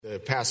The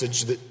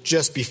passage that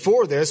just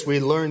before this, we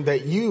learned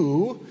that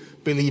you,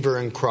 believer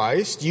in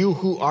Christ, you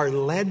who are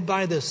led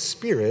by the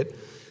Spirit,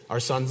 are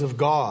sons of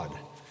God.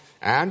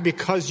 And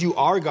because you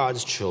are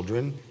God's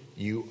children,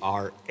 you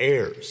are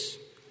heirs.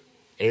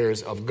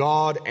 Heirs of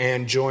God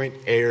and joint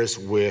heirs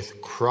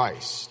with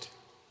Christ.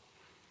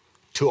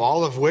 To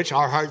all of which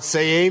our hearts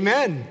say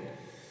amen.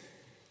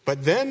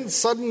 But then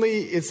suddenly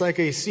it's like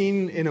a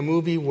scene in a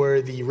movie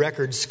where the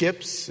record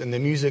skips and the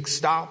music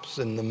stops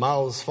and the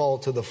mouths fall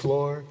to the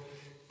floor.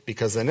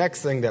 Because the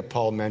next thing that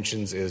Paul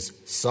mentions is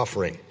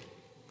suffering,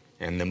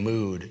 and the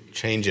mood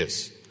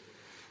changes.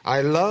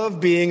 I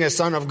love being a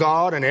son of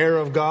God, an heir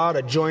of God,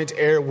 a joint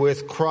heir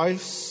with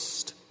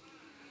Christ.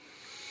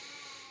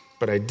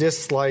 But I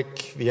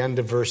dislike the end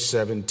of verse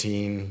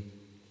 17.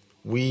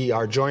 We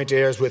are joint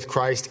heirs with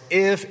Christ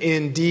if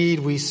indeed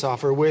we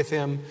suffer with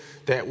him,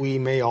 that we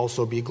may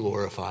also be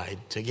glorified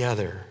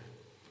together.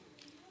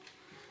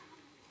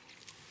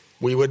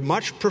 We would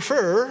much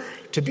prefer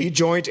to be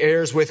joint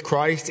heirs with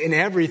Christ in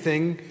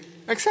everything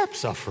except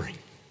suffering.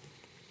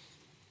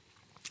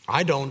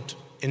 I don't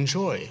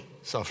enjoy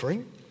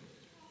suffering.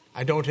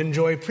 I don't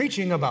enjoy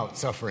preaching about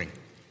suffering.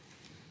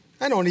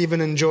 I don't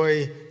even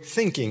enjoy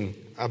thinking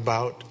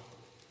about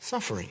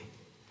suffering.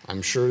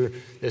 I'm sure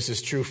this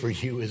is true for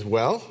you as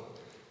well.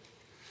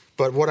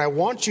 But what I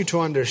want you to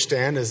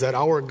understand is that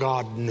our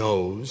God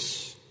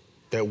knows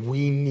that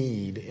we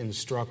need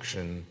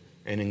instruction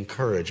and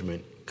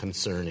encouragement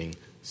concerning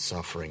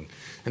suffering.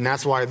 And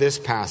that's why this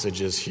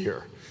passage is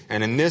here.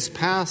 And in this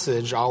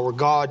passage, our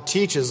God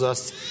teaches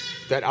us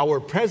that our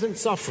present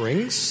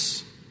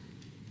sufferings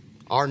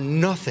are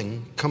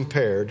nothing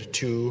compared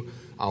to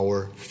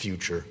our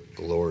future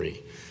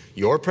glory.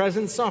 Your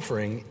present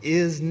suffering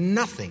is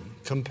nothing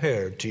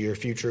compared to your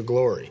future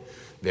glory.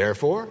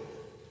 Therefore,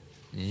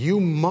 you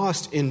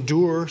must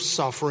endure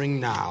suffering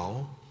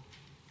now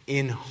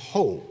in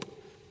hope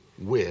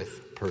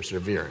with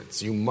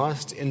perseverance. You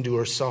must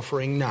endure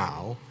suffering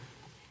now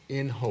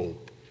in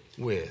hope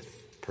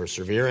with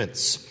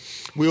perseverance.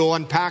 We will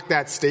unpack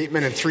that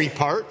statement in three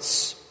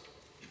parts.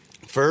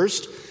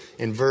 First,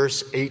 in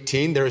verse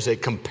 18, there is a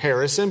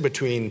comparison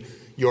between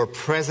your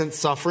present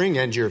suffering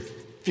and your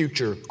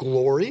future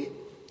glory.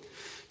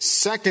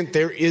 Second,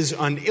 there is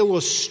an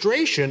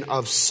illustration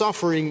of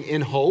suffering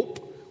in hope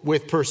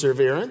with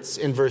perseverance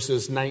in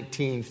verses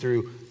 19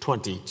 through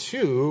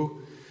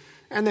 22.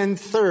 And then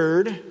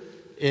third,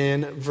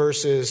 in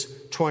verses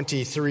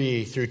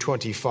 23 through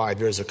 25,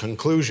 there's a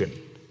conclusion.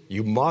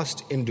 You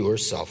must endure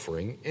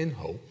suffering in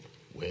hope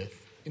with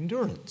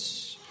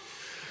endurance.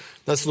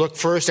 Let's look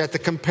first at the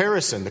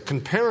comparison. The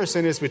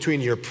comparison is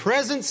between your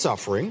present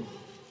suffering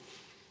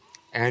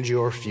and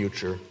your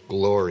future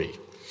glory.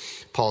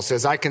 Paul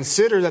says, I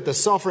consider that the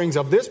sufferings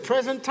of this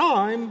present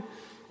time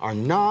are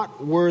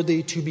not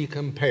worthy to be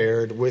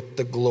compared with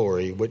the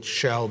glory which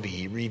shall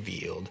be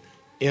revealed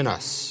in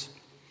us.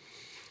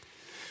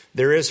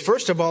 There is,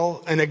 first of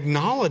all, an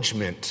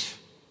acknowledgement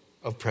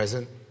of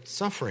present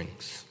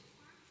sufferings.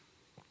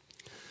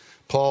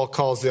 Paul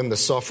calls them the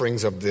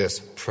sufferings of this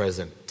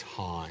present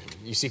time.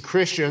 You see,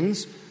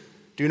 Christians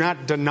do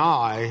not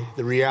deny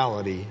the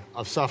reality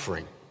of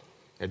suffering.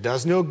 It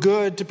does no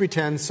good to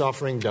pretend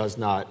suffering does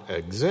not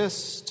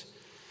exist.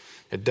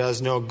 It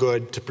does no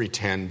good to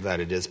pretend that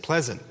it is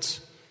pleasant.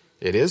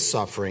 It is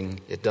suffering,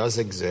 it does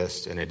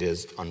exist, and it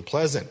is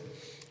unpleasant.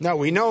 Now,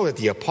 we know that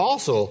the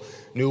apostle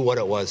knew what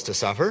it was to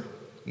suffer.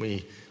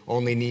 We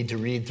only need to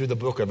read through the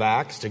book of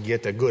Acts to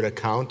get a good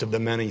account of the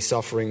many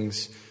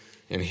sufferings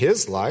in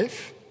his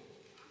life.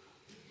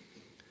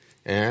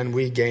 And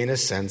we gain a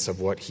sense of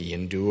what he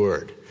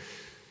endured.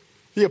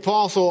 The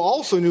apostle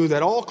also knew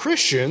that all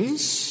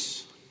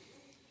Christians,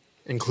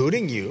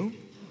 including you,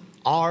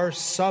 are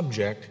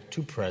subject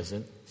to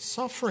present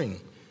suffering.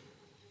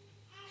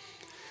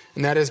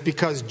 And that is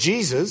because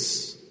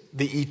Jesus,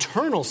 the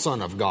eternal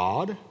Son of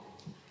God,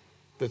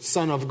 the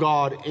Son of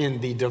God in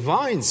the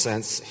divine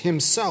sense,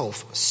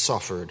 himself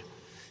suffered.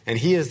 And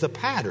he is the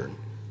pattern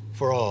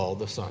for all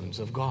the sons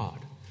of God.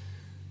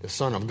 The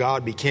Son of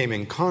God became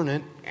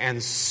incarnate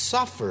and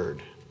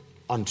suffered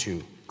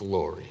unto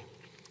glory.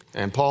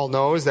 And Paul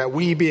knows that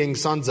we, being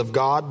sons of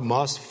God,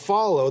 must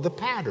follow the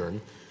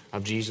pattern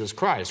of Jesus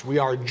Christ. We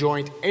are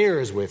joint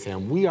heirs with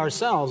him. We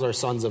ourselves are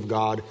sons of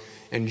God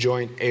and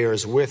joint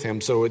heirs with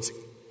him. So it's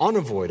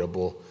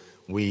unavoidable.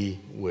 We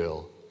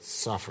will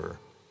suffer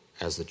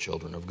as the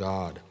children of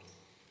God.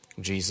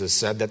 Jesus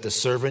said that the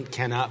servant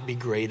cannot be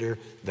greater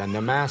than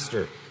the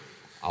master.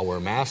 Our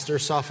master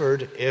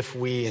suffered. If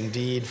we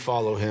indeed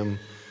follow him,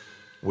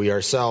 we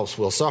ourselves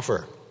will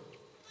suffer.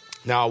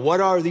 Now, what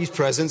are these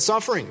present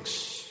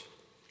sufferings?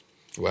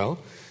 Well,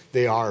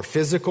 they are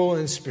physical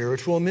and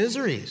spiritual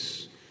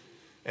miseries.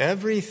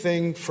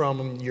 Everything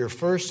from your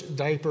first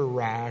diaper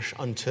rash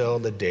until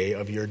the day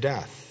of your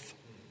death.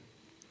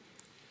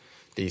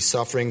 These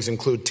sufferings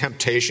include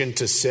temptation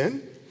to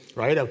sin,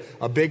 right?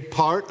 A big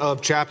part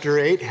of chapter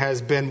 8 has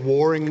been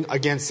warring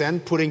against sin,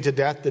 putting to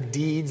death the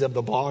deeds of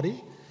the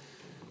body.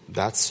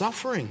 That's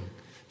suffering.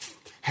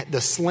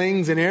 The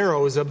slings and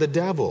arrows of the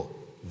devil.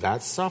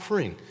 That's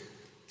suffering.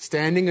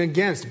 Standing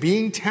against,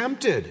 being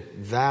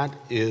tempted, that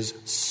is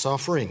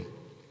suffering.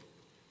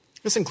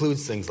 This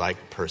includes things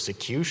like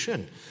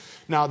persecution.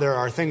 Now, there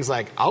are things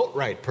like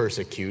outright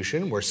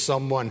persecution, where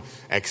someone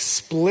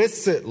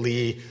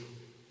explicitly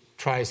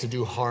tries to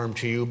do harm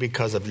to you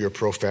because of your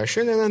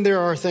profession. And then there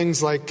are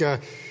things like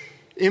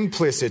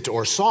implicit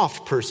or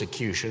soft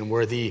persecution,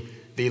 where the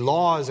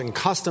laws and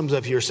customs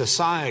of your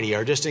society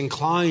are just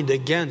inclined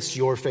against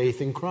your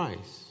faith in Christ.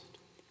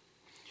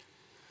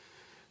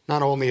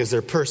 Not only is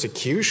there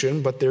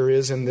persecution, but there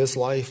is in this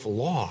life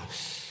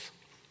loss.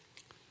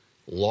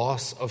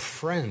 Loss of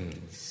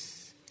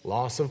friends,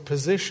 loss of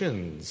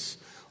positions,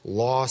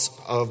 loss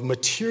of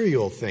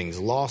material things,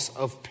 loss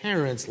of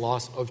parents,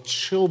 loss of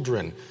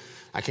children.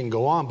 I can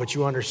go on, but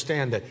you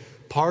understand that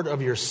part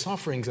of your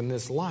sufferings in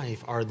this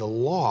life are the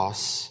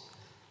loss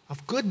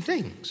of good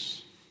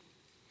things.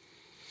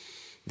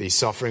 These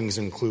sufferings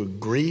include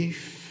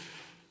grief,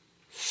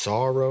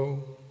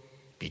 sorrow,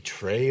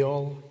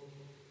 betrayal,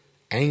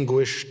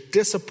 anguish,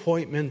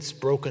 disappointments,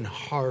 broken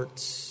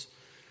hearts,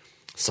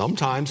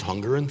 sometimes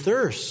hunger and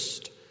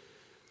thirst,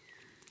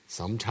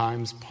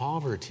 sometimes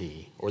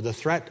poverty or the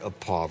threat of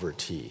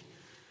poverty,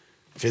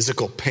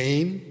 physical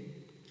pain,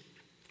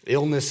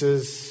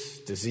 illnesses,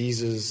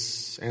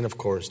 diseases, and of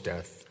course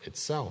death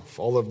itself.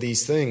 All of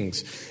these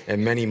things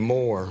and many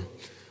more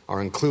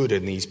are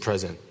included in these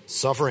present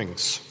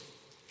sufferings.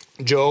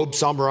 Job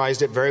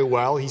summarized it very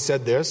well. He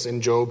said this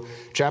in Job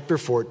chapter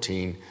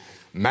 14,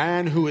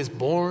 "Man who is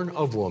born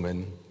of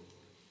woman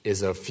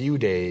is of few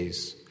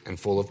days and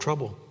full of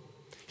trouble.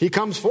 He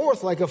comes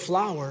forth like a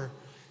flower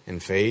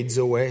and fades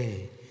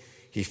away.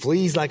 He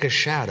flees like a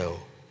shadow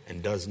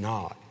and does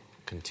not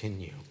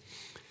continue."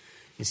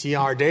 You see,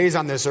 our days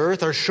on this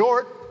earth are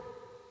short,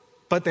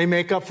 but they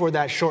make up for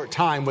that short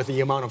time with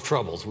the amount of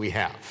troubles we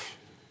have.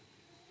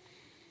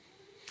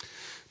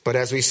 But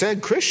as we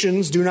said,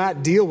 Christians do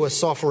not deal with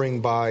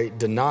suffering by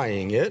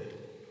denying it.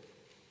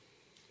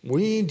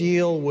 We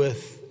deal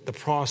with the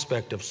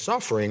prospect of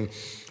suffering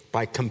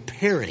by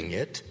comparing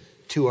it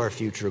to our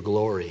future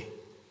glory.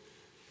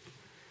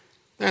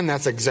 And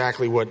that's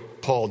exactly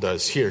what Paul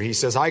does here. He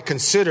says, "I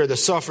consider the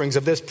sufferings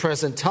of this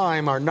present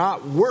time are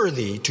not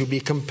worthy to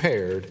be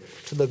compared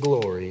to the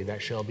glory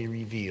that shall be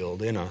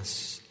revealed in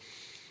us."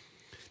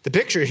 The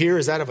picture here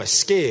is that of a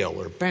scale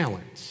or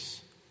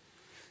balance.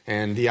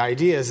 And the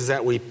idea is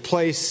that we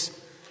place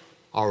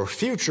our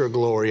future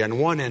glory on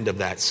one end of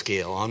that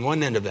scale, on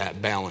one end of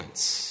that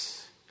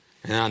balance.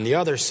 And on the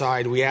other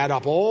side, we add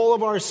up all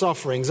of our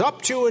sufferings,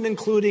 up to and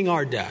including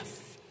our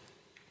death.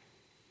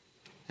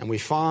 And we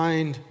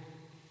find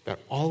that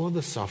all of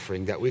the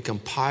suffering that we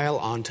compile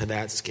onto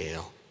that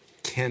scale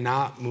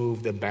cannot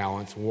move the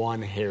balance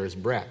one hair's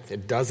breadth.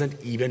 It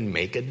doesn't even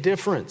make a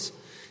difference.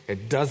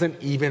 It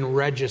doesn't even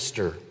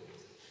register.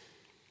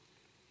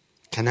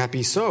 Can that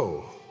be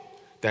so?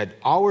 That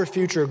our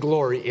future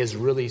glory is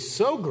really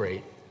so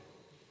great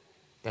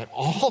that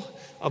all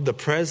of the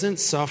present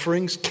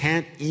sufferings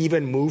can't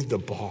even move the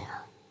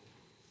bar.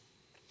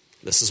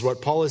 This is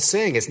what Paul is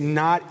saying. It's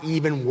not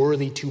even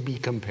worthy to be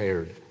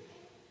compared.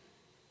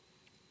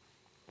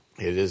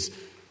 It is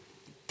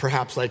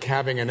perhaps like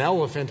having an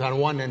elephant on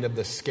one end of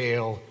the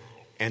scale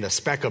and a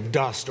speck of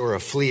dust or a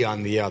flea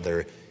on the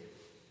other.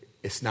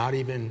 It's not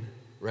even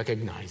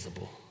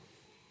recognizable,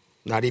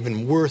 not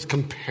even worth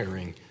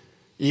comparing.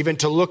 Even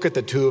to look at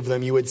the two of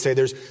them, you would say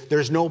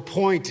there's no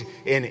point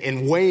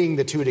in weighing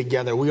the two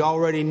together. We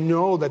already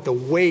know that the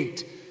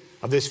weight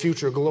of this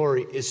future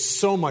glory is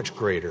so much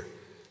greater.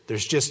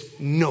 There's just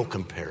no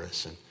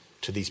comparison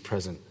to these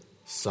present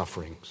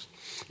sufferings.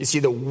 You see,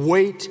 the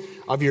weight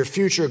of your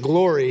future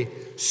glory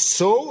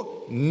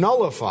so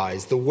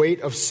nullifies the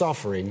weight of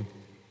suffering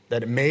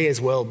that it may as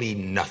well be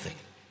nothing.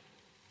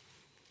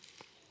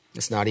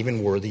 It's not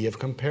even worthy of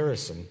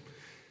comparison.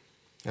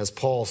 As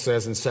Paul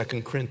says in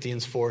 2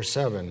 Corinthians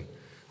 4:7,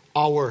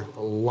 "Our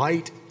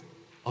light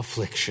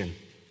affliction,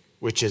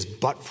 which is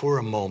but for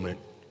a moment,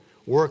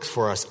 works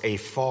for us a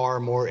far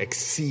more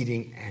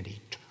exceeding and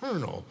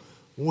eternal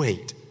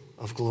weight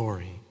of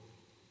glory."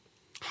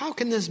 How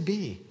can this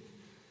be?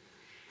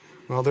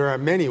 Well, there are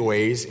many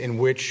ways in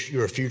which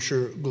your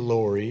future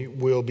glory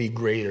will be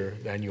greater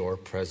than your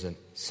present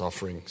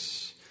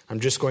sufferings. I'm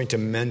just going to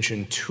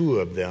mention two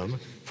of them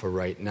for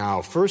right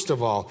now. First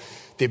of all,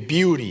 the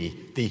beauty,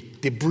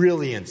 the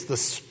brilliance, the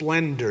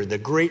splendor, the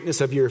greatness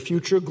of your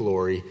future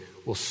glory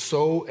will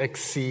so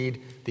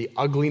exceed the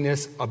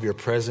ugliness of your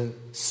present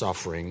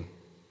suffering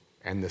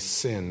and the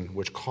sin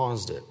which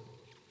caused it.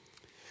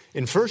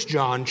 In 1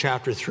 John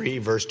chapter 3,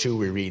 verse 2,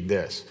 we read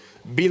this,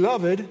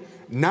 "Beloved,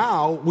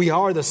 now we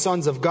are the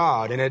sons of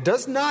God, and it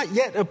does not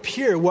yet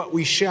appear what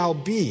we shall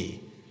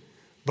be.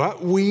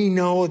 But we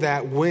know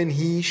that when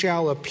he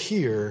shall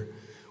appear,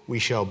 we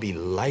shall be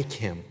like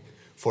him,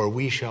 for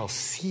we shall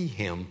see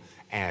him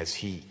as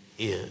he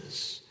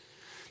is."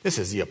 This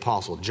is the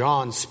Apostle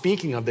John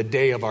speaking of the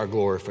day of our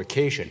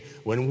glorification,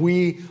 when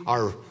we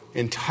are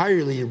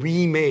entirely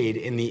remade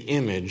in the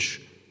image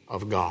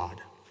of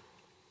God.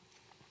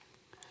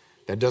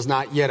 That does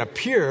not yet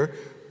appear,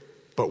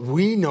 But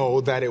we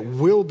know that it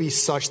will be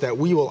such that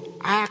we will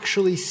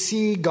actually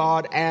see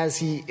God as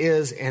he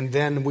is, and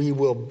then we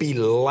will be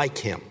like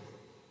him.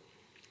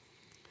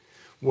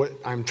 What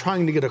I'm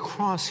trying to get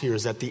across here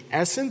is that the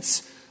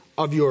essence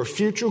of your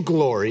future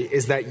glory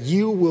is that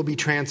you will be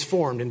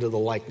transformed into the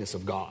likeness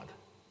of God.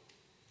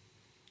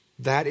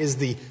 That is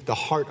the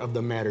heart of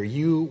the matter.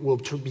 You will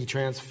be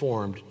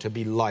transformed to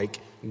be like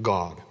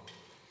God.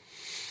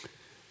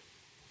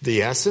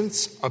 The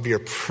essence of your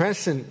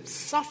present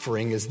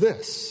suffering is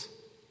this: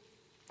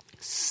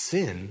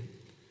 sin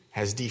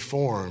has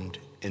deformed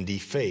and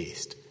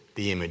defaced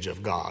the image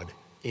of God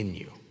in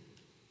you.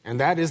 And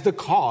that is the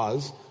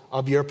cause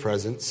of your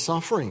present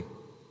suffering.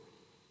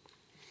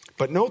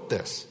 But note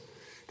this,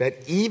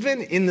 that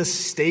even in the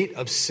state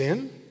of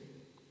sin,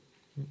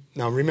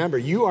 now remember,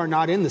 you are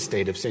not in the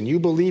state of sin. You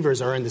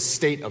believers are in the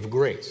state of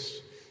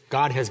grace.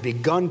 God has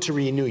begun to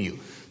renew you.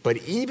 But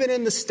even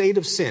in the state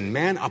of sin,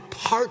 man,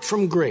 apart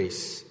from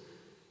grace,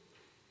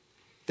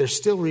 there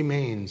still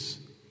remains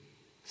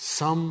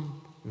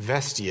some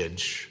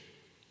vestige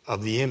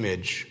of the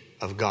image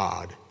of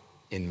God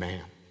in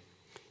man.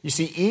 You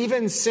see,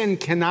 even sin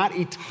cannot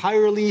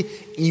entirely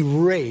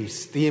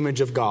erase the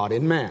image of God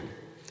in man.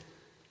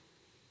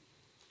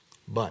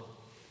 But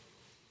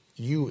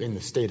you in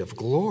the state of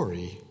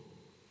glory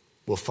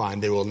will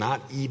find there will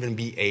not even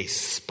be a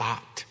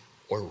spot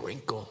or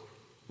wrinkle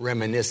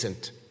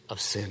reminiscent of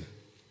sin.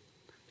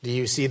 Do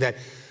you see that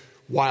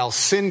while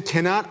sin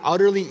cannot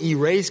utterly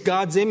erase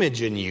God's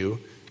image in you,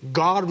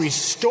 God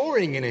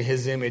restoring in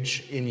his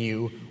image in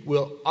you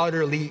will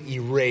utterly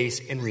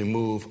erase and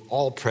remove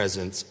all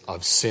presence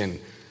of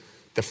sin.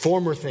 The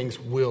former things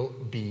will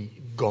be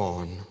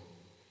gone.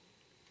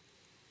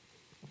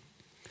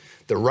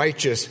 The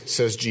righteous,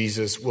 says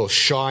Jesus, will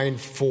shine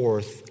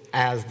forth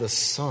as the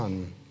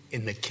sun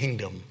in the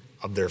kingdom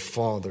of their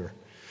Father.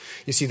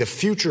 You see, the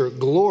future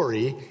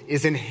glory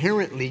is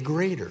inherently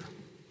greater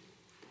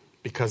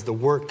because the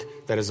work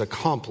that is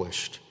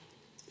accomplished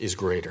is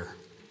greater.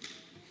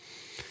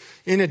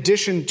 In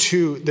addition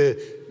to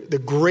the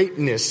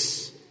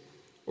greatness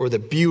or the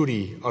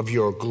beauty of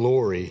your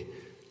glory,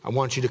 I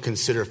want you to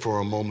consider for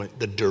a moment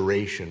the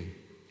duration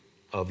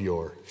of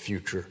your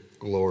future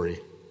glory.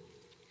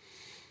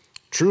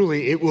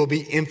 Truly, it will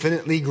be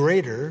infinitely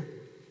greater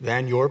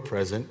than your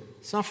present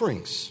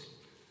sufferings.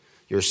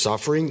 Your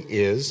suffering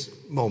is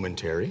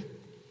momentary.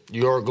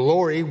 Your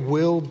glory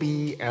will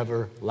be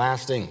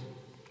everlasting.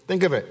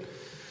 Think of it.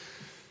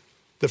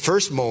 The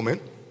first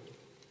moment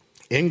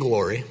in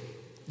glory,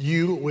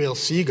 you will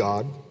see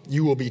God.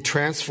 You will be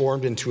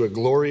transformed into a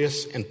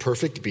glorious and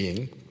perfect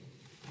being.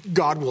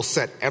 God will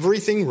set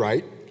everything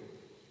right.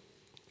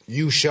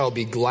 You shall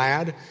be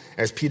glad,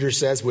 as Peter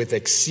says, with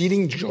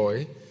exceeding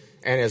joy.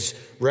 And as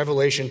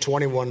Revelation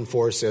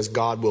 21:4 says,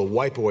 God will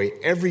wipe away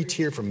every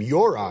tear from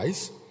your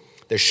eyes.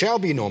 There shall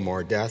be no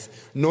more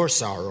death, nor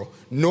sorrow,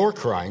 nor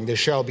crying. There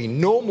shall be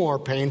no more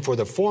pain, for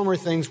the former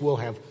things will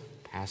have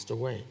passed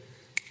away.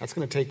 That's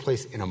going to take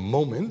place in a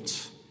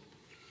moment.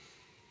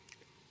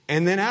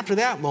 And then after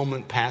that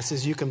moment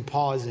passes, you can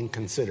pause and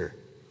consider,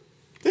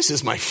 this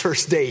is my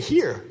first day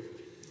here.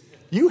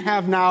 You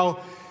have now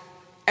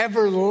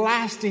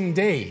everlasting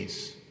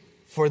days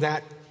for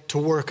that to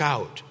work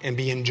out and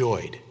be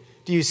enjoyed.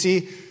 Do you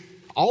see?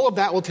 All of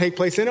that will take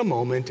place in a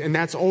moment, and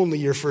that's only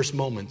your first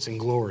moments in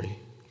glory.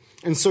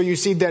 And so you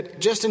see that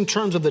just in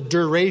terms of the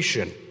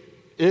duration,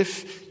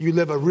 if you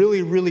live a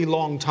really, really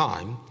long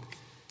time,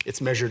 it's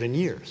measured in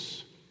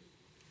years.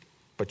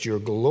 But your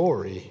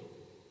glory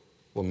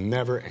will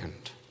never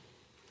end.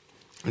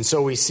 And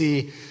so we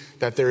see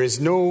that there is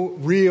no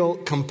real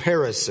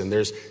comparison.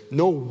 There's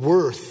no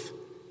worth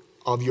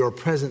of your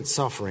present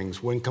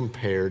sufferings when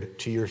compared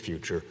to your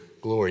future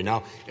glory.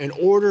 Now, in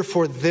order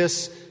for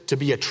this to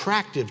be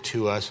attractive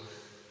to us,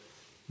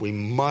 we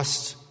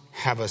must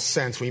have a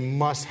sense, we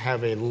must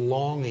have a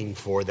longing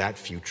for that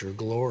future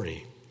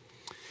glory.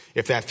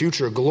 If that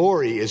future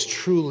glory is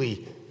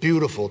truly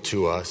beautiful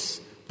to us,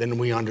 then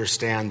we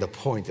understand the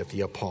point that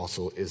the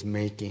apostle is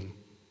making.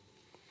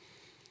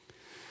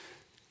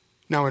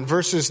 Now, in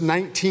verses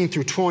 19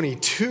 through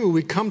 22,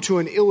 we come to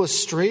an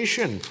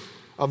illustration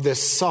of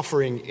this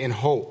suffering in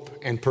hope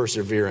and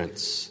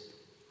perseverance.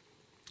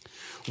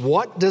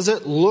 What does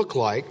it look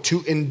like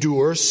to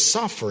endure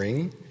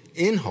suffering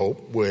in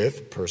hope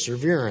with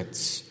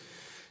perseverance?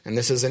 And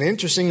this is an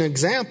interesting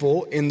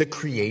example in the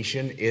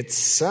creation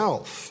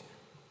itself.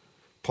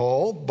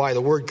 Paul, by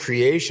the word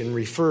creation,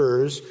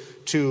 refers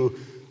to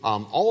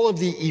all of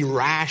the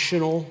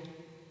irrational,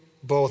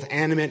 both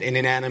animate and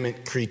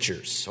inanimate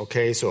creatures.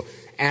 Okay, so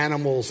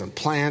animals and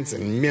plants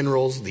and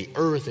minerals, the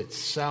earth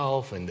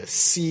itself and the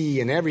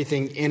sea and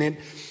everything in it,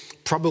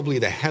 probably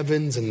the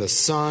heavens and the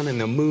sun and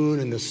the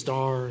moon and the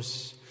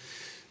stars.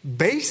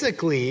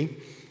 Basically,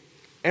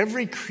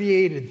 every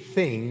created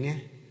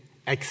thing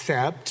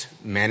except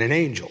men and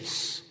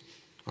angels.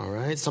 All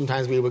right?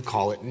 Sometimes we would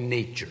call it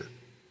nature,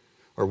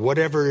 or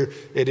whatever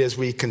it is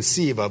we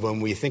conceive of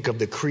when we think of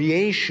the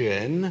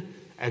creation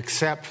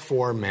except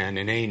for men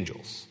and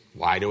angels.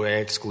 Why do I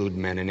exclude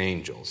men and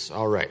angels?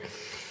 All right.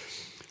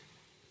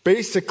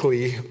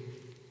 Basically,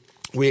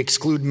 we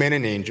exclude men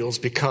and angels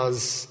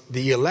because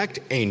the elect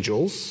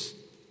angels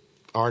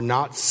are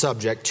not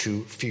subject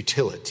to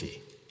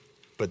futility.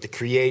 But the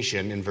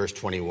creation, in verse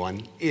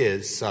 21,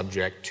 is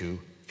subject to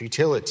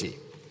futility.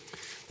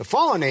 The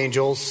fallen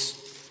angels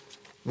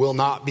will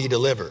not be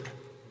delivered.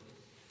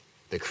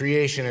 The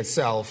creation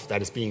itself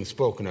that is being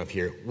spoken of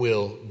here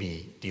will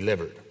be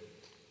delivered.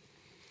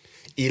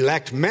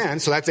 Elect men,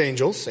 so that's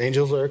angels.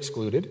 Angels are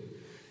excluded.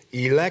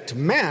 Elect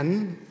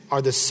men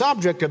are the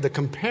subject of the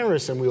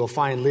comparison we will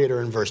find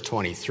later in verse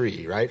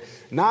 23, right?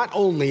 Not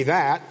only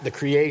that, the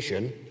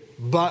creation,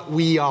 but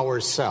we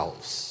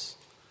ourselves.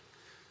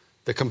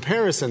 The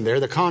comparison there,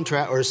 the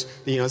contrast, or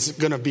it's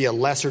going to be a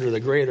lesser to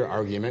the greater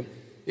argument.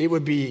 It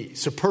would be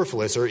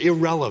superfluous or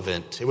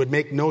irrelevant. It would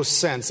make no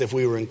sense if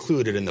we were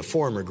included in the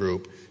former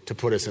group to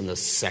put us in the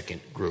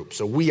second group.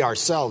 So we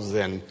ourselves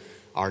then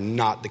are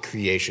not the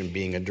creation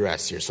being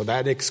addressed here. So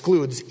that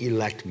excludes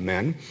elect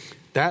men.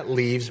 That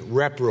leaves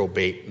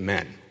reprobate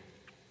men.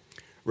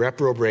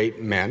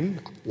 Reprobate men,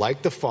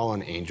 like the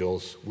fallen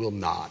angels, will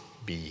not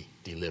be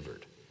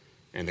delivered.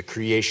 And the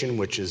creation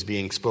which is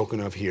being spoken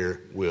of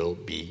here will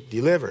be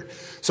delivered.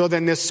 So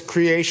then this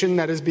creation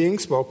that is being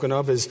spoken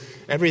of is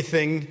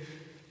everything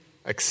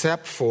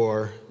except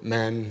for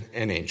men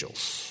and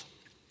angels.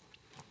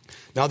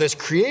 Now this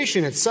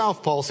creation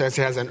itself, Paul says,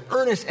 has an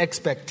earnest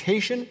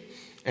expectation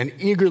and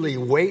eagerly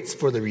waits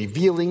for the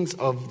revealing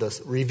of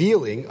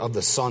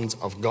the sons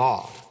of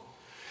God.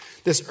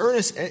 This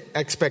earnest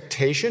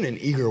expectation and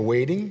eager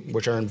waiting,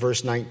 which are in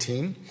verse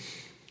 19,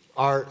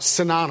 are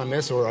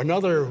synonymous, or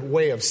another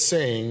way of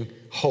saying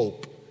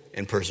hope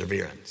and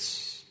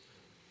perseverance.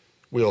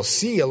 We'll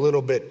see a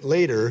little bit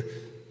later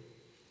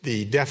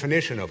the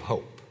definition of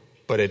hope,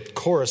 but it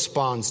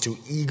corresponds to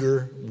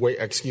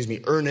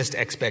earnest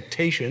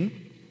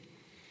expectation,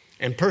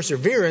 and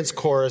perseverance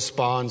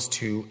corresponds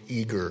to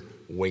eager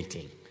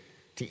waiting.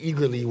 To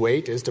eagerly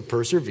wait is to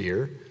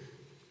persevere.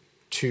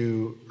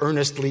 To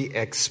earnestly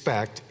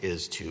expect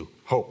is to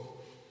hope.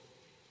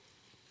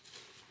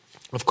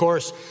 Of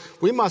course,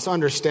 we must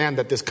understand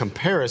that this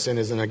comparison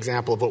is an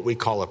example of what we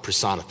call a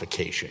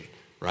personification,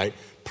 right?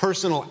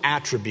 Personal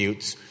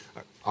attributes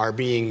are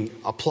being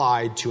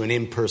applied to an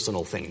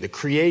impersonal thing. The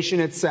creation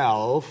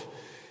itself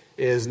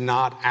is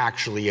not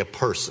actually a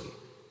person,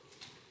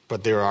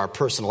 but there are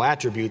personal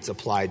attributes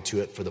applied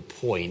to it for the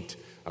point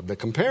of the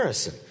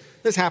comparison.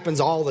 This happens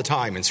all the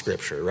time in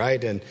Scripture,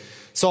 right? And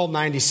Psalm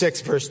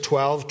 96, verse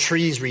 12,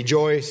 trees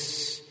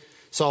rejoice.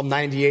 Psalm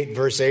 98,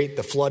 verse 8,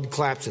 the flood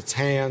claps its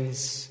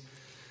hands.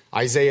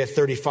 Isaiah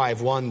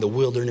 35:1, the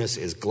wilderness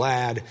is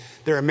glad.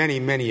 There are many,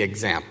 many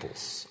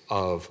examples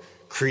of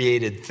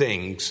created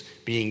things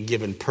being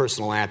given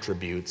personal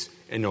attributes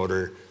in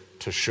order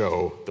to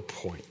show the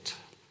point.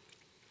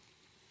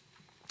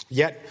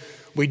 Yet,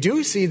 we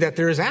do see that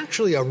there is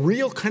actually a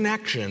real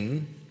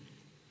connection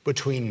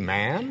between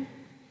man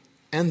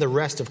and the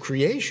rest of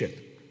creation.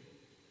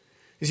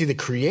 You see, the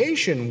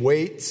creation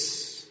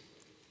waits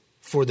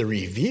for the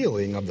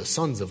revealing of the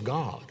sons of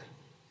God.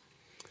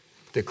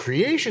 The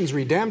creation's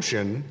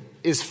redemption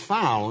is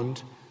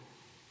found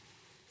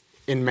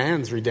in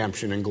man's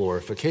redemption and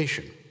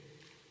glorification.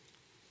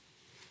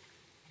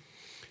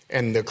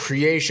 And the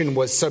creation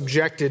was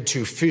subjected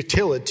to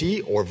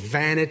futility or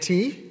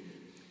vanity,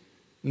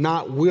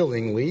 not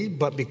willingly,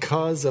 but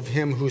because of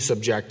him who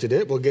subjected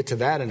it. We'll get to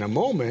that in a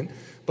moment.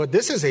 But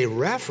this is a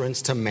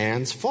reference to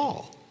man's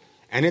fall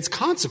and its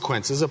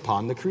consequences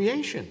upon the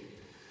creation.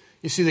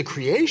 You see, the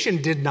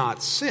creation did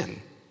not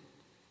sin.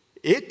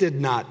 It did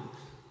not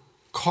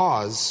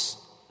cause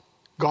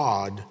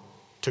God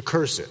to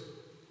curse it.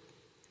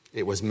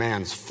 It was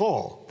man's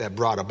fall that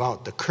brought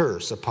about the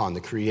curse upon the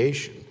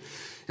creation.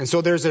 And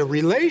so there's a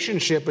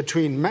relationship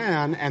between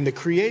man and the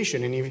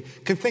creation. And you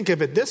can think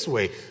of it this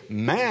way.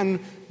 Man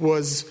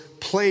was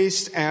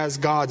placed as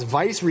God's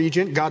vice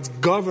regent, God's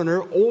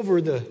governor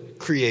over the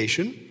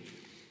creation.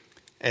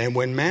 And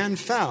when man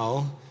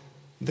fell,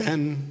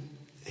 then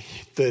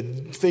the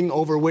thing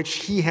over which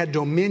he had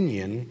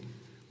dominion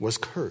was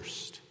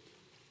cursed.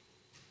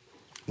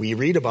 We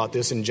read about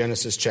this in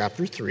Genesis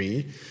chapter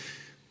 3.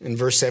 In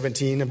verse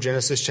 17 of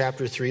Genesis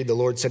chapter 3, the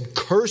Lord said,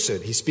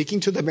 "Cursed," he's speaking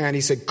to the man,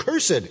 he said,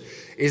 "Cursed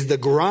is the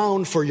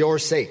ground for your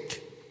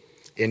sake.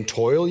 In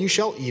toil you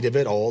shall eat of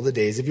it all the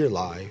days of your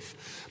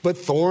life. But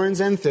thorns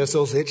and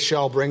thistles it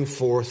shall bring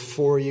forth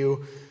for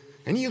you.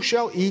 And you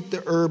shall eat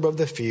the herb of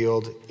the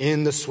field.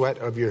 In the sweat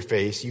of your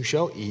face you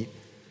shall eat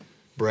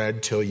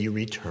bread till you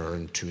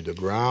return to the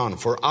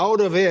ground. For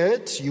out of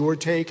it you were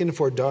taken,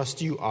 for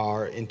dust you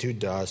are, and to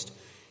dust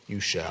you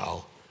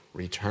shall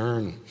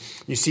return."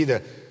 You see,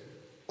 the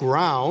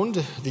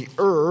ground, the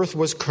earth,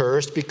 was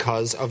cursed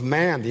because of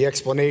man. The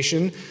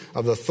explanation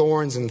of the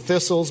thorns and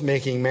thistles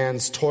making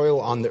man's toil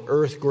on the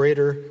earth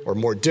greater or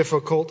more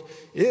difficult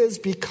is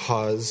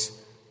because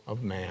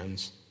of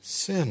man's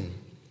sin.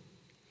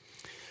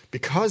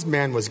 Because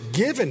man was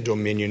given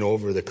dominion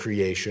over the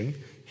creation,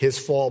 his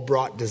fall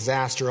brought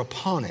disaster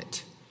upon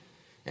it.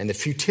 And the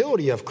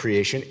futility of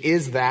creation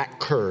is that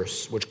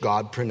curse which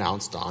God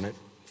pronounced on it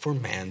for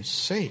man's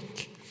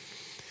sake.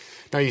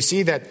 Now you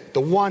see that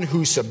the one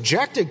who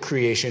subjected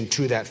creation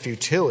to that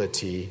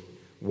futility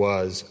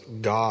was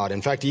God.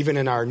 In fact, even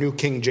in our New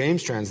King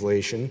James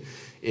translation,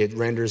 it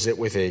renders it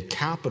with a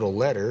capital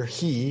letter,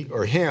 he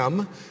or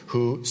him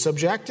who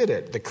subjected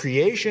it. The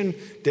creation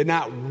did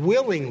not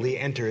willingly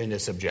enter into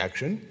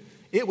subjection.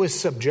 It was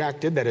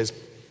subjected, that is,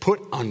 put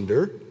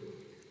under,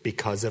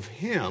 because of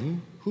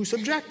him who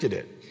subjected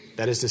it.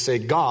 That is to say,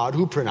 God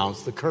who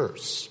pronounced the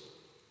curse.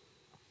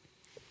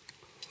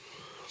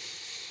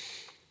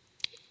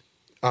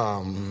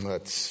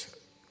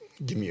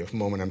 Give me a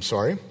moment, I'm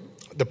sorry.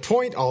 The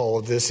point of all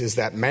of this is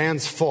that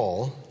man's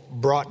fall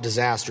brought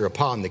disaster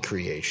upon the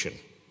creation.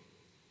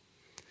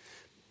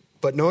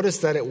 But notice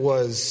that it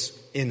was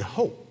in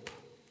hope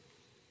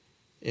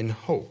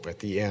at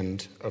the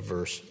end of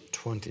verse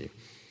 20.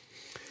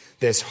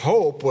 This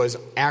hope was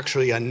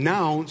actually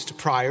announced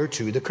prior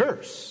to the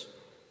curse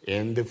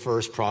in the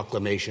first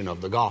proclamation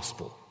of the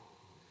gospel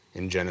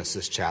in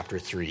Genesis chapter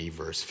 3,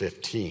 verse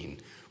 15,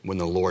 when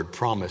the Lord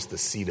promised the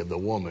seed of the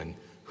woman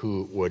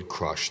who would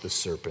crush the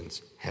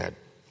serpent's head.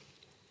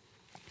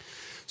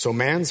 So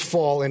man's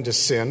fall into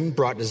sin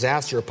brought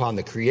disaster upon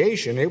the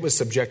creation. It was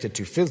subjected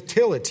to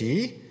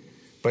futility,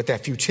 but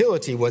that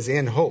futility was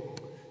in hope.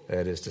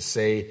 That is to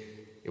say,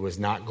 it was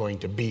not going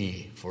to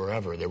be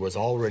forever. There was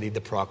already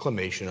the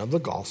proclamation of the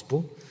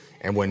gospel.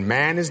 And when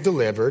man is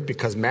delivered,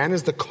 because man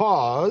is the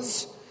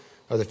cause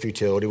of the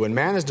futility, when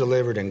man is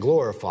delivered and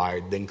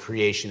glorified, then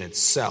creation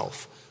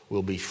itself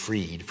will be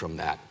freed from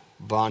that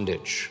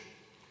bondage.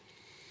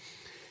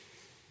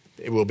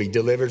 It will be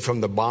delivered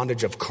from the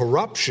bondage of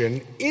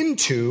corruption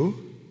into,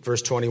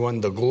 verse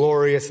 21, the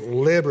glorious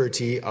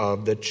liberty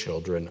of the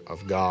children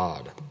of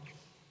God.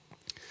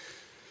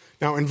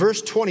 Now, in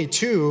verse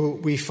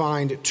 22, we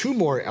find two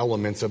more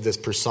elements of this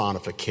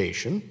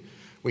personification.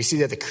 We see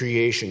that the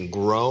creation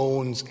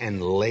groans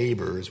and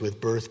labors with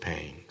birth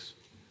pangs.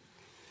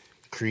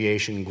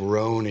 Creation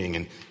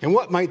groaning. And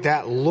what might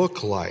that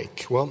look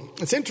like? Well,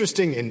 it's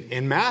interesting.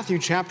 In Matthew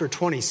chapter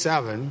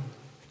 27,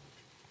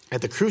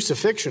 at the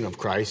crucifixion of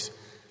Christ,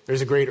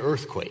 there's a great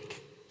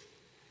earthquake.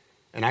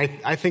 And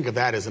I think of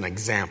that as an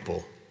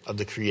example of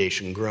the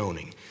creation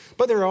groaning.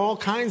 But there are all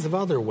kinds of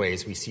other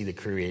ways we see the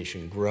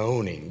creation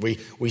groaning.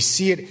 We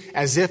see it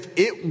as if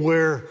it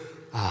were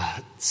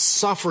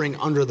suffering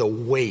under the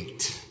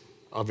weight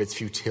of its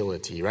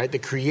futility, right? The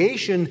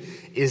creation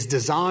is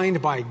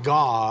designed by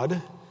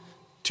God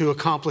to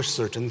accomplish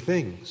certain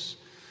things.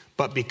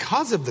 But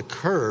because of the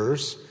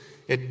curse,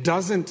 it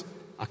doesn't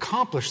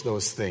accomplish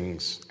those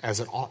things as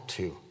it ought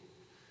to.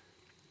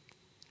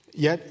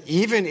 Yet,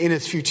 even in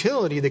its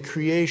futility, the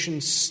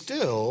creation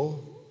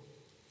still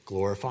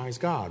glorifies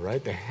God,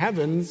 right? The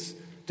heavens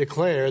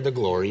declare the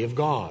glory of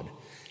God.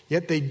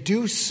 Yet they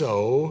do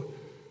so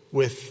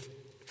with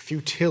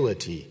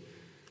futility.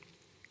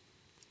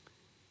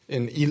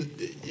 And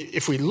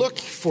if we look,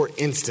 for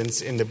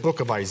instance, in the book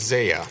of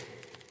Isaiah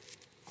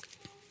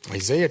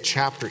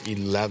chapter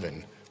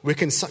 11, we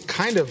can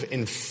kind of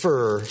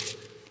infer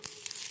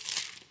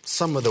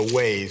some of the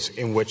ways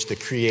in which the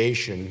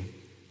creation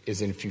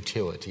is in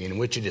futility, in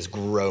which it is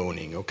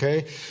groaning,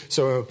 okay?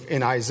 So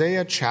in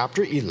Isaiah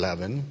chapter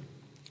 11,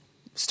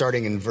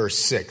 starting in verse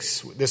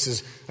 6, this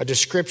is a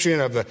description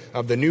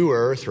of the new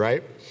earth,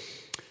 right?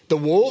 The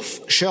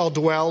wolf shall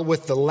dwell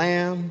with the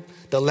lamb,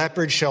 the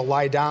leopard shall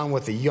lie down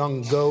with the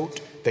young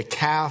goat, the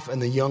calf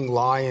and the young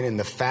lion and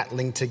the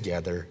fatling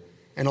together,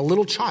 and a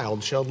little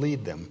child shall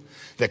lead them.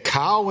 The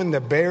cow and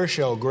the bear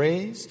shall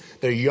graze,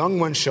 their young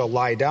ones shall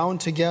lie down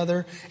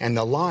together, and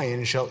the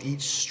lion shall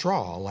eat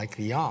straw like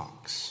the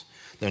ox.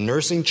 The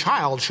nursing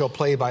child shall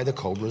play by the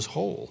cobra's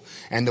hole,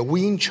 and the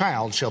weaned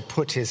child shall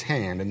put his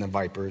hand in the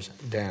viper's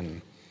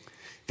den.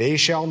 They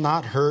shall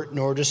not hurt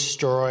nor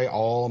destroy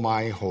all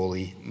my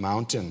holy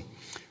mountain.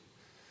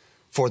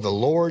 For the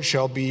Lord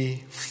shall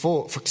be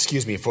for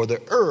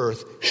the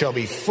earth shall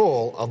be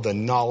full of the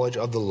knowledge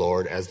of the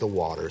Lord as the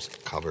waters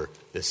cover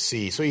the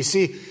sea. So you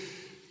see,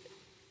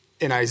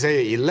 in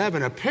Isaiah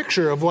 11, a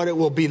picture of what it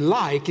will be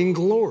like in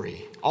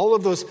glory. All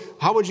of those,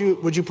 how would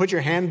you put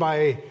your hand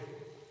by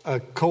a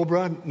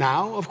cobra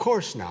now? Of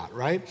course not,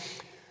 right?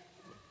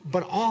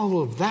 But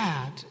all of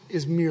that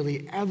is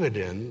merely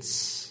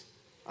evidence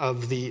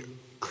of the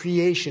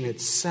creation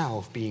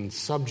itself being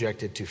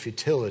subjected to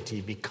futility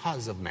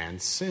because of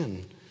man's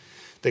sin.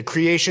 The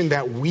creation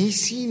that we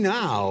see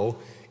now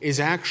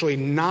is actually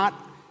not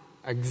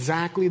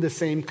exactly the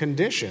same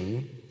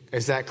condition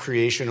as that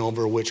creation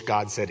over which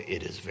God said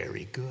it is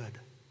very good.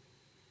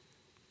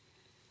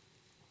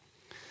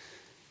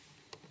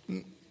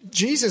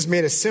 Jesus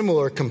made a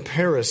similar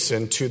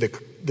comparison to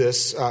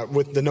this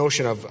with the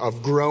notion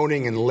of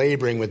groaning and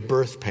laboring with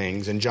birth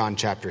pangs in John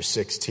chapter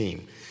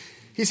 16.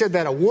 He said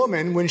that a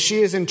woman, when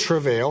she is in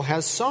travail,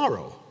 has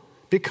sorrow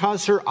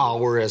because her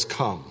hour has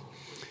come.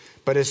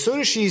 But as soon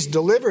as she's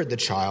delivered the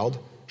child,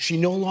 she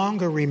no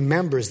longer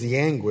remembers the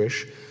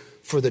anguish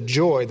for the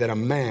joy that a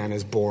man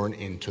is born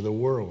into the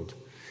world.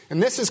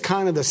 And this is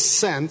kind of the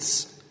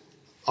sense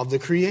of the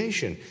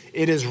creation.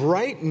 It is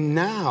right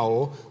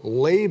now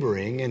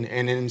laboring and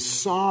in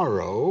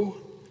sorrow,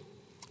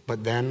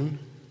 but then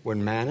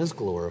when man is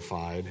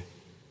glorified,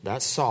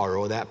 that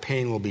sorrow, that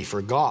pain will be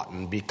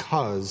forgotten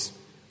because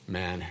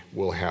man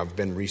will have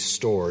been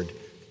restored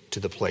to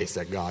the place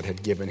that God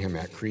had given him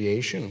at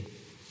creation.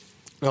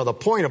 Now, the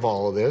point of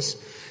all of this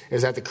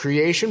is that the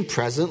creation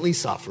presently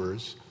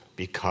suffers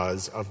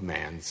because of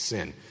man's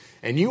sin.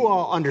 And you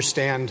all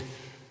understand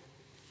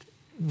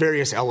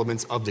various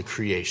elements of the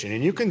creation,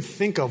 and you can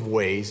think of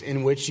ways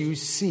in which you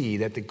see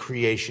that the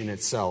creation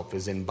itself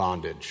is in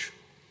bondage.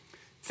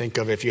 Think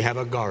of if you have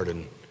a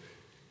garden.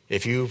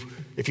 If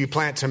you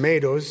plant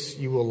tomatoes,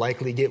 you will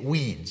likely get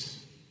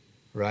weeds,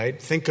 right?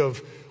 Think of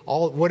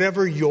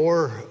whatever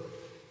your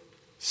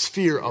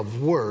sphere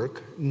of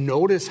work.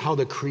 Notice how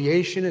the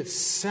creation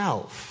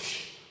itself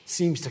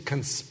seems to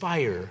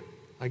conspire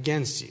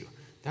against you.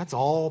 That's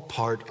all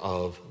part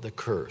of the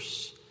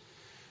curse.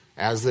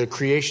 As the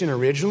creation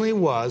originally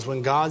was,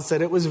 when God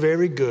said it was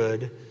very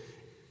good,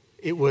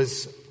 it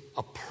was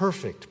a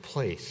perfect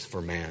place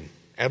for man.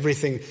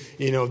 Everything,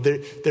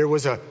 there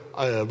was a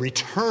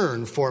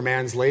return for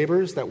man's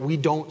labors that we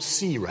don't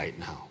see right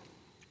now,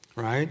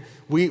 right?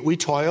 We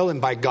toil,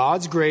 and by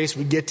God's grace,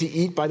 we get to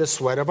eat by the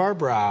sweat of our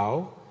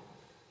brow,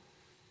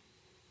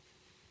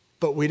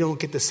 but we don't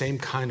get the same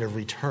kind of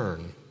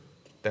return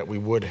that we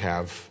would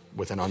have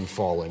with an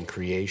unfallen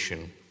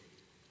creation.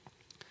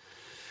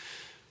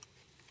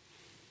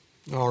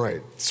 All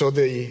right, so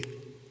the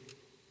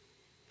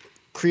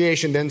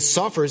creation then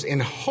suffers in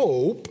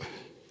hope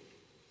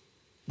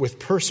with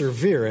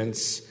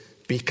perseverance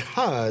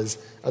because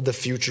of the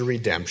future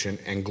redemption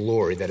and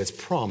glory that is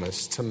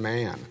promised to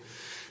man.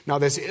 Now,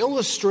 this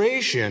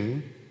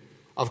illustration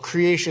of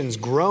creation's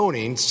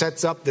groaning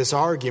sets up this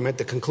argument,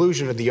 the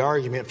conclusion of the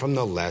argument, from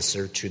the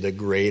lesser to the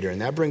greater.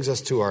 And that brings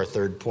us to our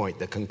third point,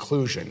 the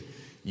conclusion.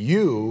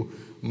 You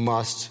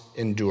must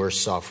endure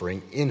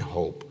suffering in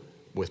hope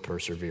with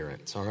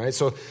perseverance. All right,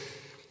 so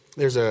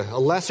there's a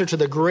lesser to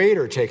the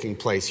greater taking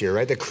place here,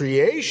 right? The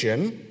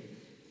creation,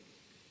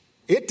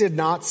 it did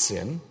not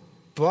sin,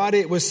 but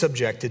it was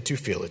subjected to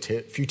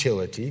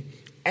futility,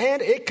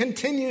 and it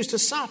continues to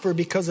suffer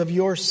because of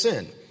your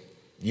sin.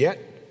 Yet,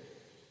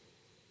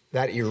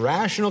 that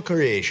irrational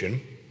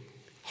creation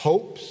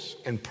hopes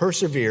and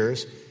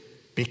perseveres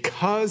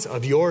because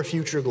of your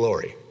future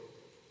glory.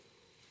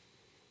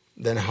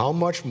 Then how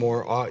much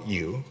more ought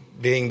you,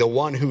 being the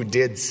one who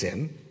did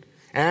sin,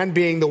 and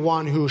being the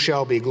one who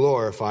shall be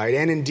glorified,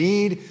 and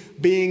indeed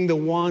being the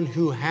one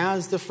who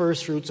has the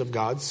first fruits of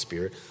God's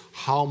Spirit,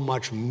 how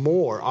much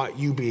more ought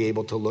you be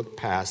able to look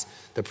past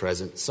the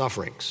present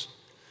sufferings?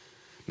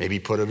 Maybe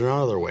put it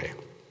another way.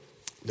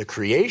 The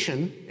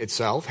creation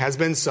itself has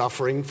been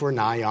suffering for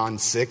nigh on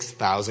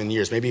 6,000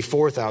 years, maybe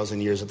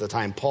 4,000 years at the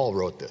time Paul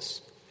wrote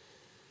this.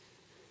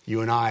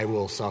 You and I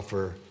will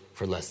suffer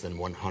for less than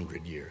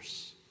 100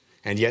 years.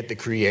 And yet the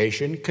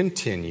creation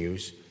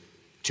continues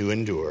to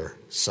endure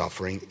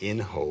suffering in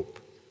hope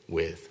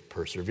with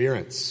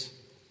perseverance.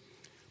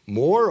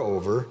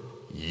 Moreover,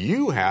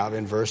 you have,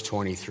 in verse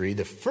 23,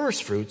 the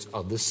first fruits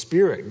of the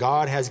Spirit.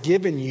 God has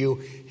given you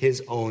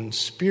his own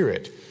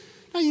Spirit.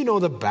 Now, you know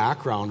the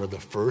background of the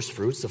first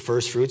fruits. The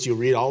first fruits, you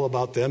read all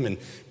about them in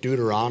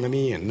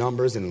Deuteronomy and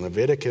Numbers and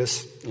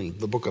Leviticus and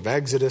the book of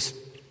Exodus.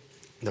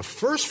 The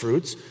first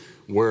fruits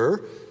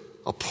were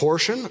a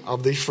portion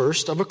of the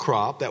first of a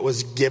crop that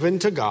was given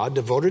to God,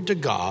 devoted to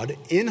God,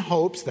 in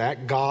hopes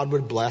that God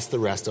would bless the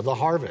rest of the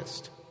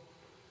harvest.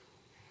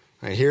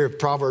 And here,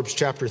 Proverbs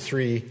chapter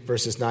 3,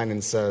 verses 9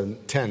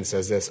 and 10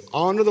 says this: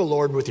 honor the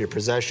Lord with your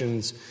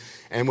possessions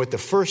and with the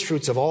first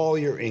fruits of all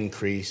your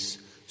increase,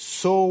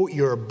 so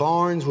your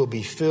barns will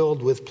be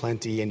filled with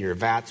plenty and your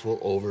vats will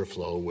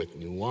overflow with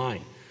new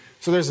wine.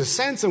 So there's a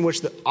sense in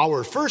which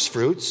our first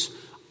fruits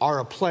are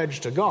a pledge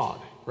to God,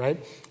 right?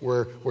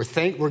 We're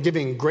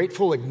giving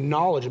grateful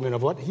acknowledgement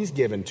of what he's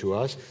given to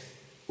us.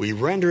 We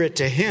render it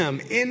to him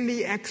in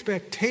the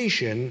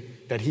expectation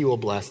that he will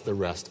bless the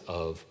rest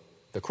of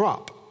the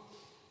crop.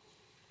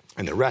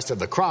 And the rest of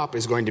the crop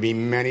is going to be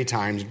many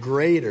times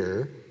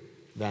greater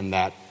than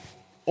that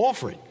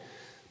offering.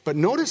 But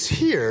notice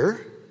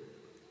here,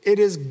 it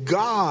is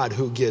God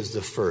who gives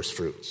the first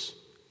fruits,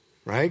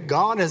 right?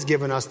 God has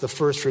given us the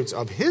first fruits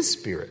of his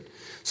Spirit.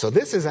 So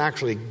this is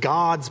actually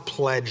God's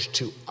pledge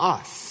to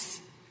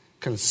us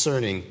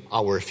concerning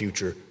our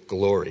future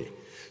glory.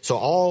 So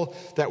all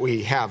that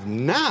we have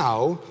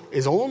now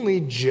is only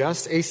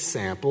just a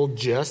sample,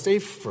 just a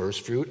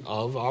first fruit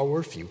of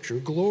our future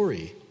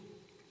glory.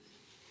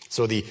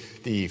 So the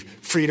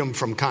freedom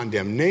from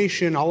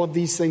condemnation, all of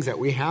these things that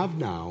we have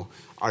now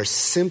are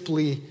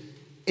simply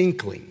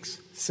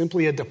inklings,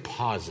 simply a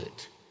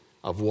deposit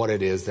of what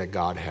it is that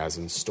God has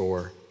in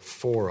store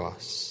for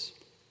us.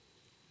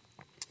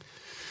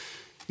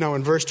 Now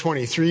in verse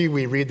 23,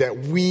 we read that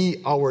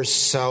we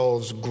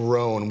ourselves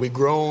groan. We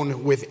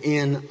groan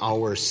within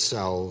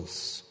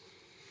ourselves.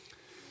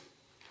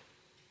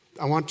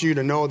 I want you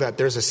to know that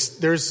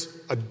there's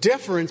a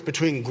difference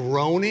between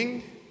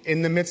groaning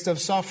in the midst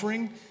of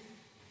suffering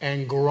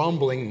and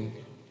grumbling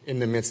in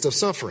the midst of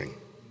suffering,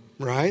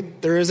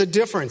 right? There is a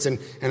difference. And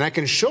I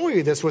can show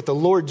you this with the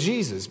Lord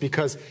Jesus,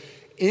 because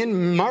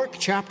in Mark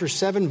chapter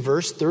 7,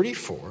 verse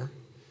 34,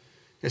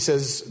 it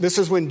says, this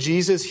is when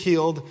Jesus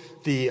healed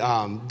the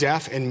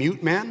deaf and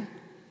mute man.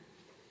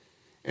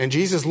 And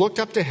Jesus looked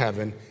up to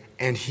heaven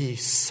and he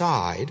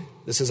sighed.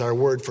 This is our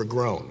word for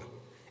groan.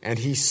 And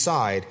he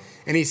sighed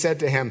and he said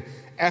to him,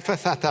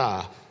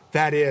 Ephathatha,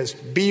 that is,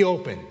 be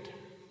opened.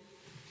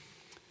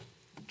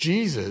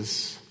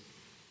 Jesus,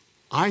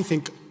 I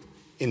think,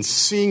 in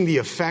seeing the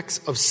effects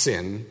of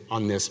sin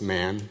on this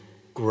man,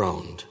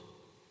 groaned,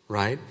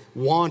 right?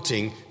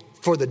 Wanting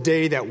for the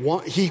day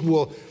that he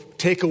will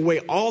take away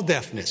all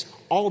deafness,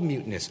 all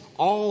muteness,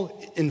 all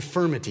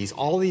infirmities,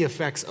 all the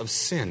effects of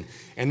sin.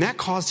 And that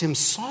caused him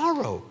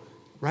sorrow,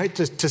 right?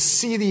 To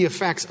see the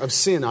effects of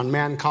sin on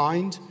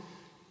mankind.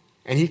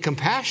 And he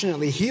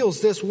compassionately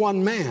heals this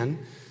one man,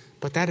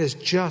 but that is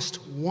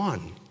just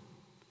one.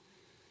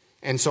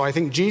 And so I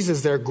think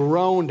Jesus there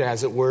groaned,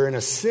 as it were, in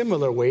a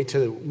similar way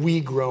to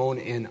we groan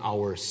in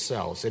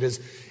ourselves. It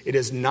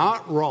is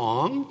not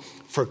wrong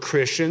for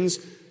Christians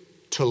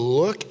to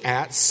look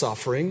at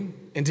suffering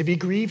and to be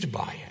grieved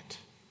by it.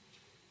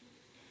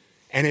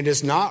 And it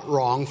is not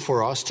wrong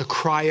for us to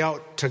cry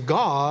out to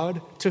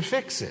God to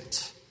fix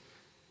it.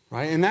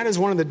 Right? And that is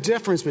one of the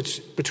differences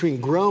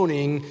between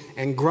groaning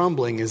and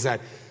grumbling, is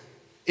that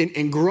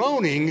in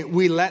groaning,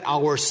 we let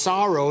our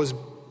sorrows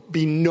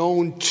be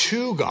known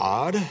to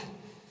God.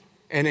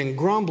 And in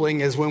grumbling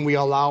is when we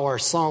allow our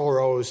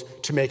sorrows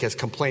to make us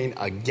complain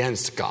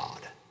against God.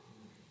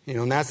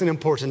 And that's an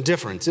important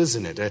difference,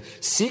 isn't it?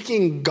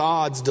 Seeking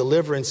God's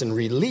deliverance and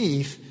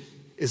relief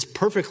is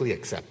perfectly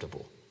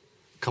acceptable.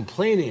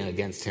 Complaining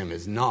against him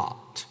is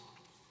not.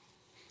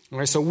 All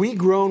right, so we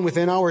groan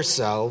within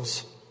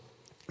ourselves.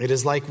 It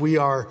is like we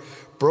are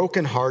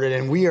brokenhearted,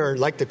 and we are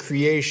like the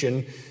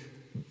creation,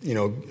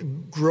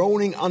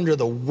 groaning under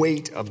the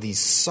weight of these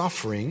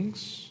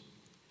sufferings.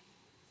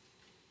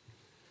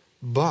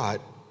 But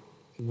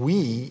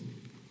we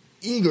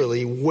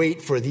eagerly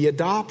wait for the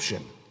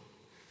adoption.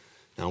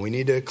 Now we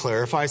need to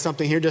clarify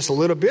something here. Just a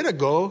little bit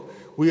ago,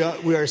 we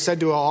are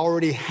said to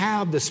already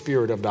have the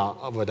spirit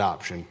of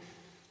adoption,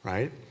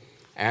 right?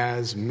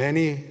 As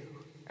many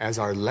as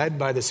are led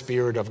by the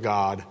Spirit of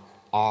God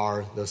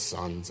are the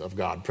sons of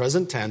God.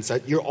 Present tense,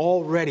 that you're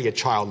already a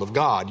child of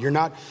God. You're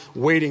not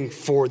waiting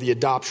for the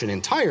adoption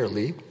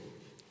entirely.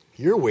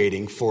 You're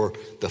waiting for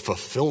the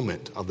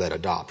fulfillment of that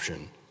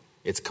adoption.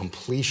 Its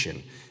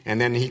completion.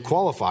 And then he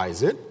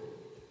qualifies it,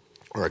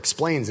 or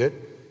explains it,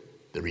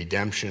 the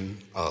redemption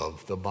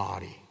of the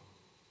body.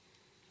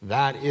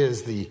 That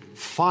is the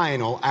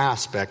final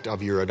aspect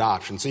of your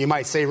adoption. So you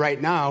might say right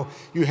now,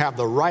 you have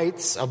the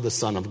rights of the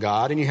Son of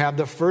God, and you have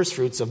the first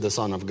fruits of the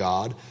Son of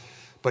God,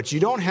 but you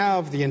don't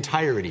have the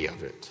entirety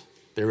of it.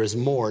 There is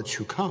more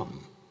to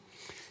come.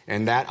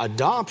 And that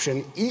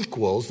adoption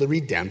equals the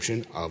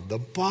redemption of the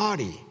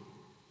body.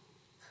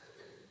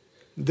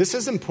 This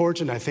is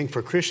important, I think,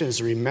 for Christians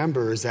to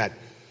remember, is that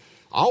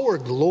our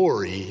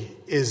glory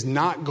is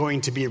not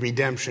going to be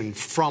redemption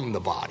from the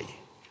body,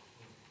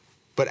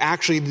 but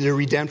actually the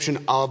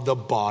redemption of the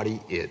body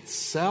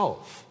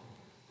itself,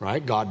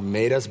 right? God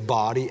made us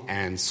body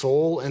and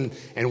soul, and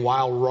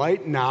while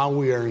right now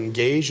we are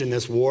engaged in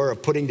this war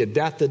of putting to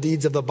death the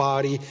deeds of the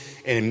body,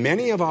 and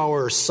many of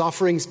our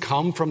sufferings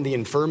come from the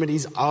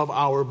infirmities of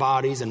our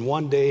bodies, and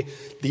one day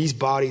these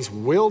bodies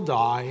will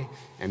die,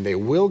 and they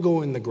will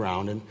go in the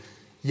ground, and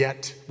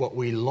yet what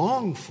we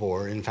long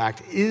for, in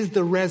fact, is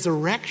the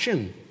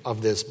resurrection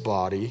of this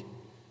body,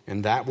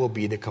 and that will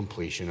be the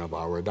completion of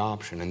our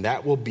adoption, and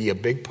that will be a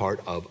big part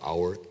of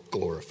our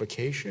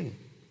glorification.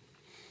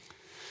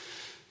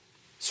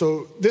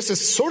 So this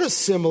is sort of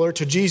similar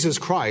to Jesus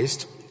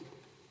Christ.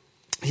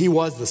 He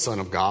was the Son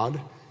of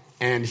God,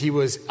 and he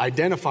was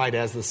identified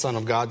as the Son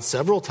of God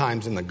several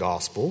times in the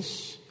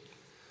Gospels.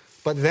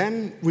 But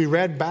then we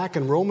read back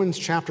in Romans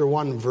chapter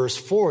 1, verse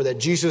 4, that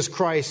Jesus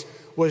Christ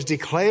was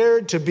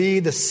declared to be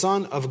the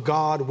Son of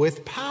God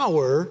with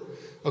power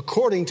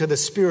according to the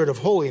Spirit of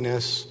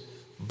holiness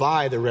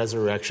by the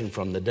resurrection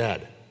from the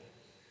dead.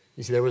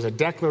 You see, there was a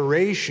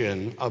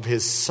declaration of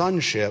his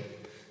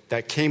sonship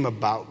that came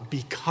about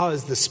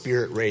because the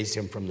Spirit raised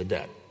him from the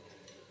dead.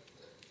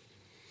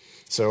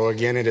 So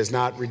again, it is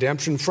not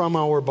redemption from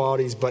our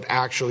bodies, but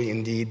actually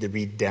indeed the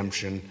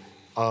redemption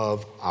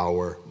of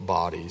our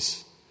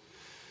bodies.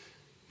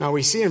 Now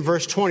we see in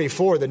verse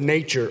 24 the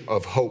nature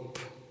of hope.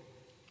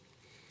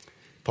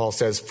 Paul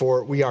says,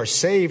 for we are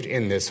saved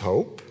in this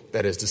hope,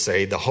 that is to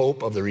say, the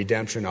hope of the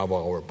redemption of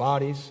our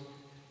bodies,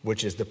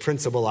 which is the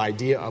principal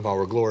idea of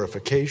our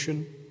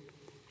glorification.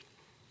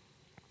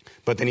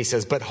 But then he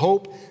says, but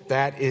hope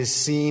that is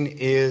seen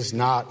is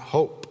not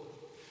hope.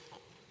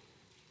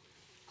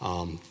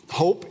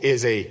 Hope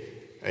is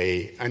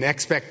an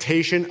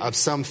expectation of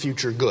some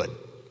future good,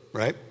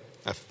 right?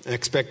 An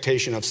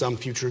expectation of some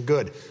future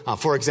good.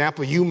 For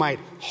example, you might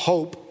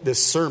hope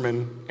this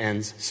sermon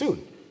ends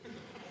soon.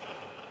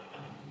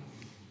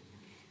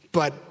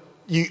 But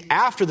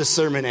after the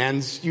sermon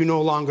ends, you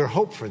no longer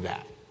hope for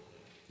that.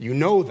 You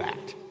know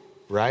that,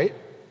 right?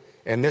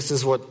 And this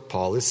is what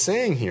Paul is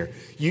saying here.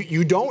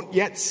 You don't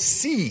yet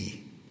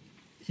see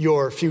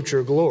your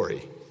future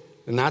glory.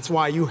 And that's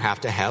why you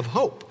have to have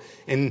hope.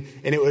 And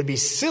it would be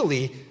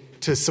silly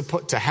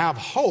to have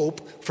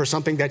hope for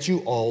something that you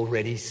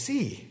already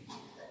see.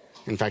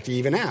 In fact, he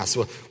even asks,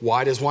 well,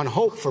 why does one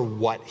hope for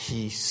what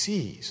he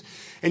sees?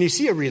 And you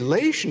see a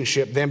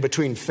relationship then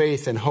between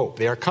faith and hope.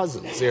 They are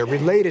cousins. They are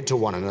related to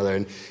one another.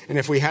 And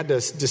if we had to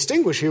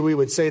distinguish here, we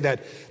would say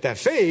that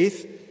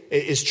faith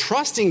is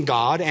trusting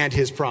God and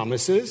his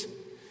promises,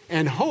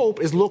 and hope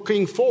is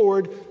looking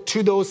forward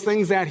to those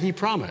things that he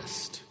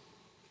promised.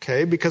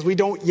 Okay? Because we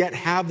don't yet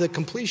have the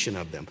completion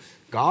of them.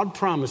 God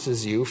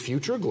promises you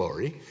future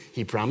glory.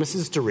 He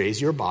promises to raise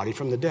your body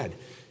from the dead.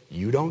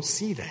 You don't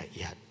see that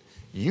yet.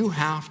 You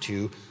have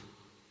to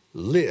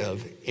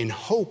live in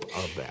hope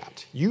of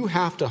that. You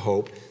have to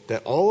hope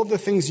that all of the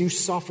things you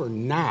suffer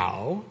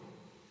now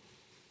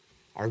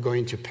are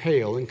going to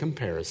pale in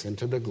comparison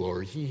to the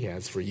glory he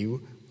has for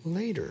you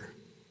later.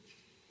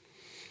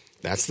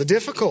 That's the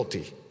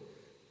difficulty.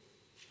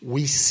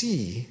 We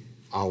see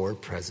our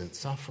present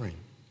suffering.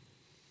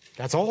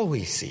 That's all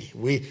we see.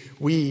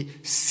 We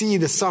see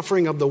the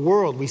suffering of the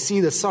world. We see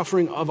the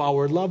suffering of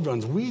our loved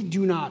ones. We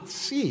do not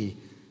see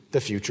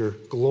the future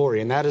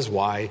glory, and that is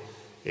why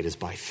it is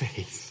by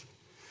faith.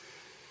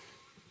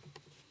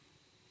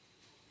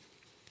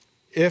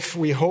 If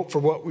we hope for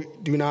what we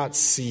do not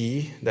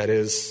see, that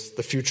is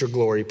the future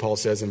glory, Paul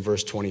says in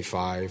verse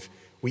 25,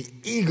 we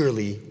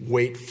eagerly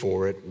wait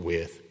for it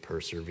with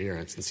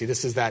perseverance. And see,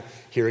 this is that,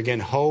 here again,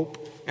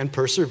 hope and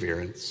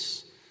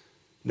perseverance,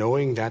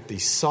 knowing that the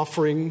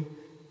suffering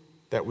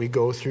that we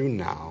go through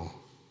now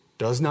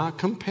does not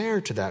compare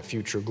to that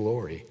future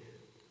glory.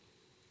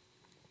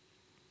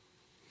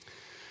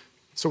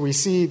 So we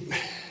see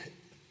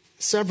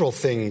several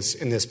things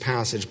in this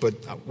passage, but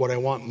what I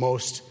want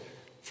most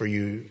for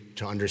you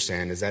to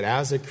understand is that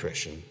as a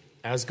Christian,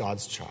 as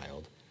God's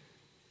child,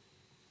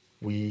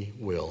 we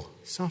will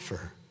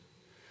suffer.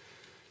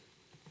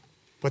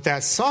 But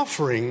that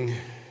suffering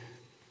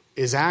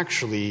is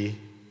actually,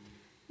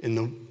 in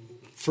the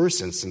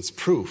first instance,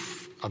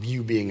 proof of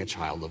you being a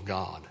child of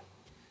God.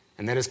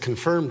 And that is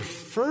confirmed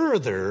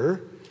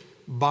further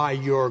by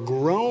your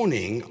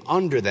groaning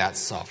under that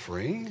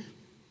suffering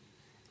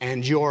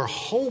and your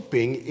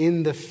hoping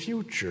in the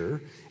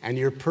future and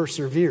your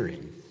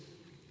persevering.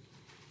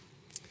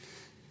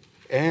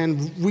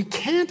 And we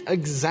can't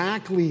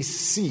exactly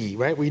see,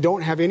 right? We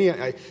don't have any,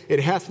 it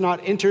hath not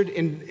entered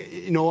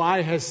in, no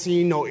eye has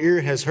seen, no ear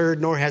has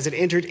heard, nor has it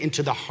entered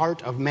into the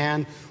heart of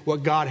man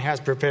what God has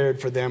prepared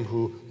for them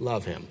who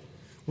love him.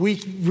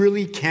 We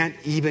really can't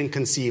even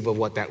conceive of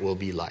what that will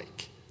be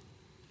like.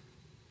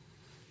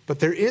 But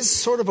there is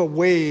sort of a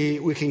way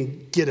we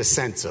can get a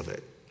sense of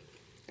it.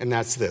 And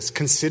that's this: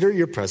 consider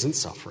your present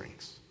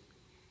sufferings.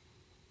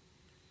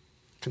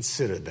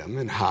 Consider them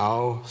and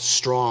how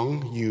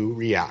strong you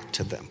react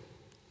to them,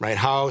 right?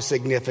 How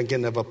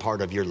significant of a part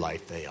of your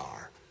life they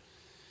are.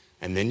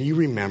 And then you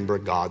remember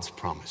God's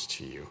promise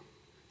to you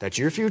that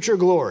your future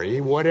glory,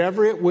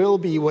 whatever it will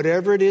be,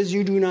 whatever it is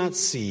you do not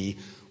see,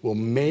 will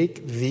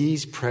make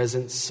these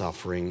present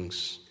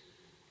sufferings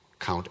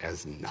count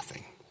as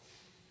nothing.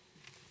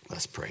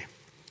 Let's pray.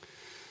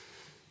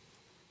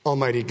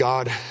 Almighty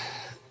God,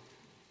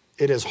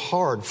 it is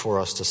hard for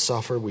us to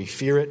suffer. We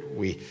fear it.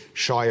 We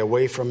shy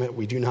away from it.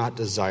 We do not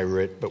desire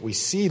it. But we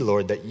see,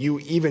 Lord, that you,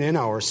 even in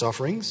our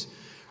sufferings,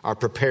 are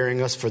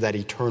preparing us for that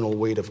eternal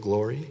weight of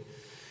glory.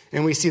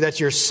 And we see that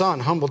your Son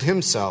humbled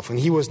himself, and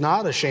he was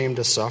not ashamed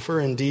to suffer,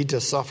 indeed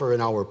to suffer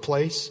in our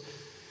place.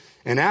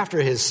 And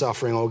after his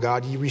suffering, O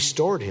God, you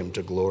restored him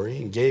to glory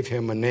and gave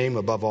him a name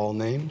above all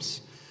names.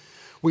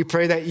 We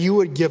pray that you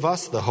would give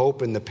us the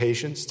hope and the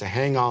patience to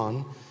hang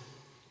on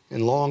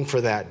and long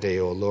for that day,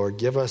 O Lord.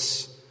 Give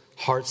us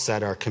hearts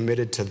that are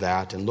committed to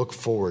that and look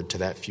forward to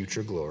that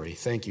future glory.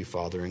 Thank you,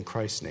 Father, in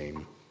Christ's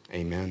name.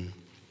 Amen.